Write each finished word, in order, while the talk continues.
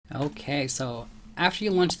Okay, so after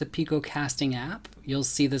you launch the Pico casting app, you'll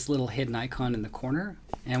see this little hidden icon in the corner.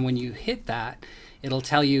 And when you hit that, it'll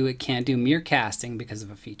tell you it can't do Miracasting because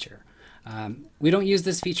of a feature. We don't use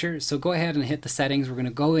this feature, so go ahead and hit the settings. We're going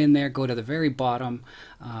to go in there, go to the very bottom,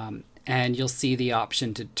 and you'll see the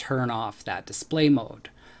option to turn off that display mode.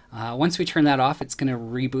 Once we turn that off, it's going to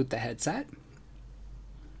reboot the headset.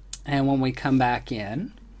 And when we come back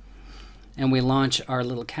in and we launch our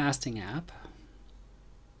little casting app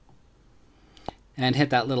and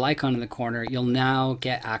hit that little icon in the corner, you'll now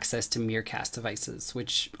get access to Miracast devices,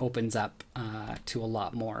 which opens up to a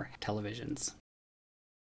lot more televisions.